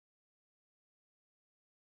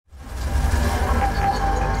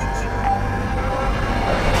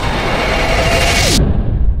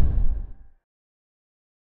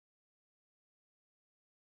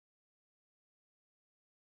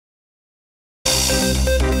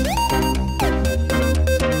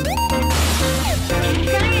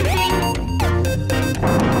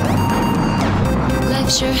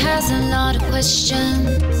sure has a lot of questions.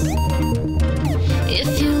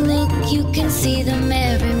 If you look, you can see them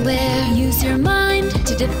everywhere. Use your mind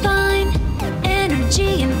to define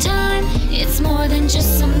energy and time. It's more than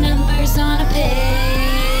just some numbers on a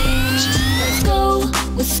page. Let's go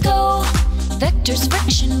with SCO, vectors,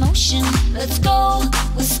 friction, motion. Let's go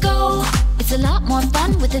with SCO. It's a lot more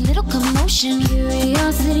fun with a little commotion.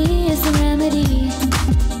 Curiosity is the remedy.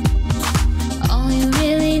 All you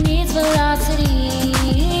really need's velocity.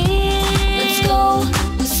 Let's go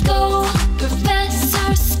with SCO,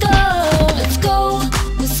 Professor SCO. Let's go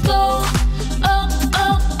with SCO. Oh,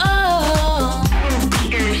 oh, oh.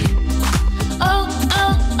 Oh,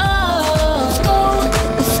 oh, oh. Let's go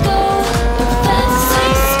with SCO, Professor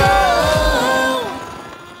SCO.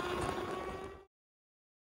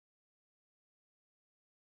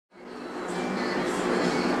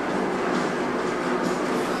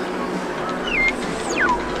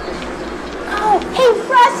 Oh, hey,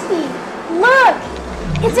 Rusty! Look!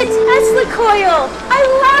 It's a Tesla coil! I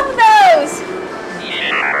love those!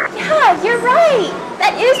 Yeah, you're right!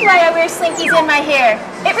 That is why I wear slinkies in my hair.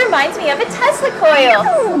 It reminds me of a Tesla coil.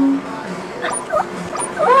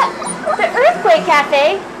 What? The Earthquake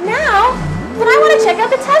Cafe? Now? But I want to check out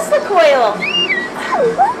the Tesla coil.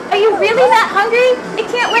 Are you really that hungry? It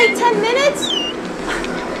can't wait 10 minutes?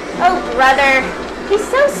 Oh, brother. He's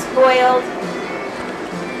so spoiled.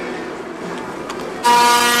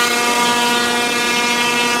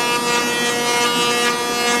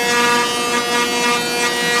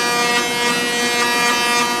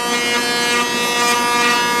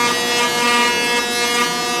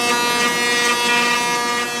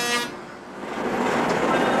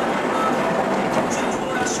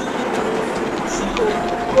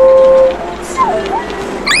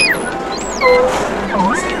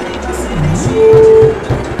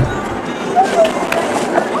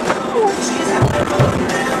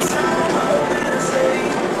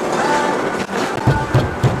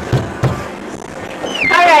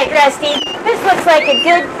 Rusty, this looks like a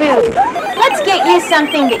good food. Let's get you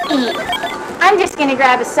something to eat. I'm just gonna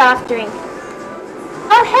grab a soft drink.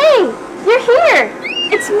 Oh hey, you're here.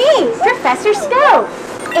 It's me, Professor SCO.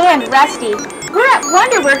 And Rusty. We're at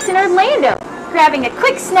WonderWorks in Orlando, grabbing a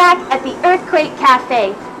quick snack at the Earthquake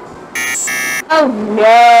Cafe. Oh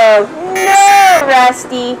no, no,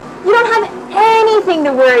 Rusty. You don't have anything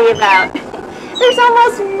to worry about. There's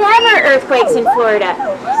almost never earthquakes in Florida.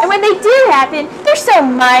 And when they do happen, they're so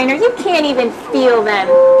minor you can't even feel them.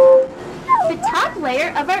 The top layer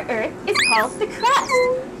of our Earth is called the crust.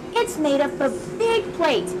 It's made up of big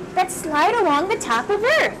plates that slide along the top of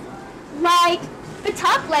Earth, like the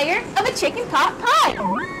top layer of a chicken pot pie.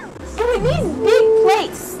 And when these big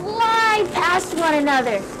plates slide past one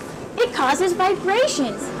another, it causes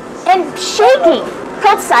vibrations and shaking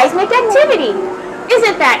called seismic activity.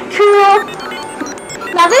 Isn't that cool?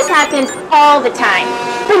 Now this happens all the time,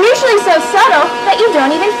 but usually so subtle that you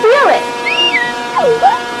don't even feel it.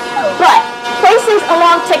 But places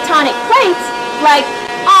along tectonic plates, like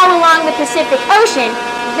all along the Pacific Ocean,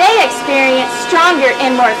 they experience stronger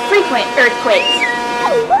and more frequent earthquakes.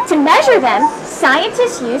 To measure them,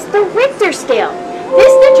 scientists use the Richter scale.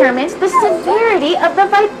 This determines the severity of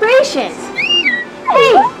the vibrations.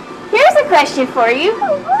 Hey, here's a question for you.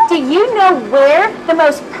 Do you know where the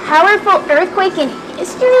most powerful earthquake in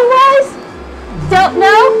history was? Don't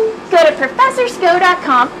know? Go to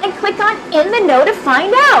ProfessorSCO.com and click on In the Know to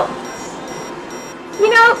find out. You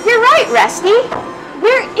know, you're right, Rusty.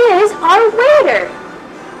 Where is our waiter?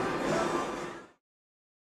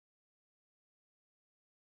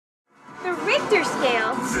 The Richter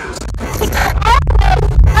scale.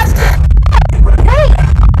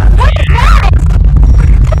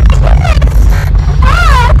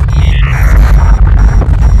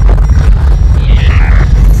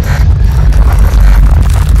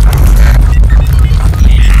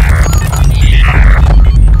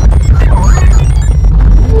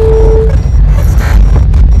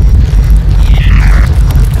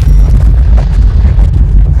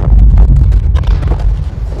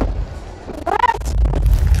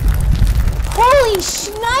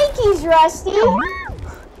 Rusty.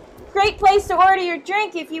 Great place to order your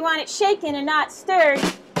drink if you want it shaken and not stirred.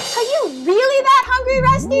 Are you really that hungry,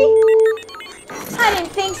 Rusty? I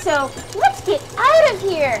didn't think so. Let's get out of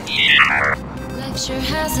here. Life sure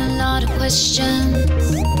has a lot of questions.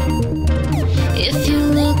 If you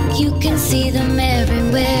look, you can see them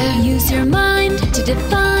everywhere. Use your mind to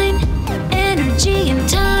define energy and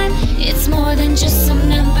time. It's more than just some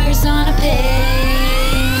numbers on a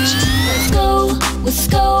page. Let's go with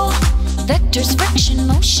SCO, vector vectors, friction,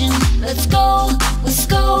 motion. Let's go, let's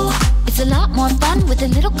go. It's a lot more fun with a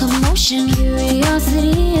little commotion.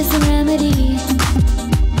 Curiosity is the remedy.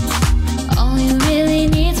 All you really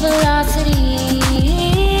need's velocity.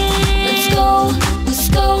 Let's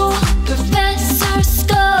go, Professor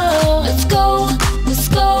Skull. Let's go,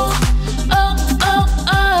 oh, oh,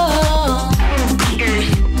 oh.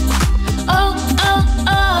 Oh, oh,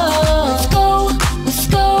 oh. Let's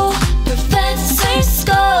go, Professor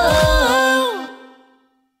Skull.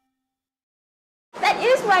 That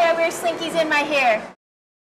is why I wear slinkies in my hair.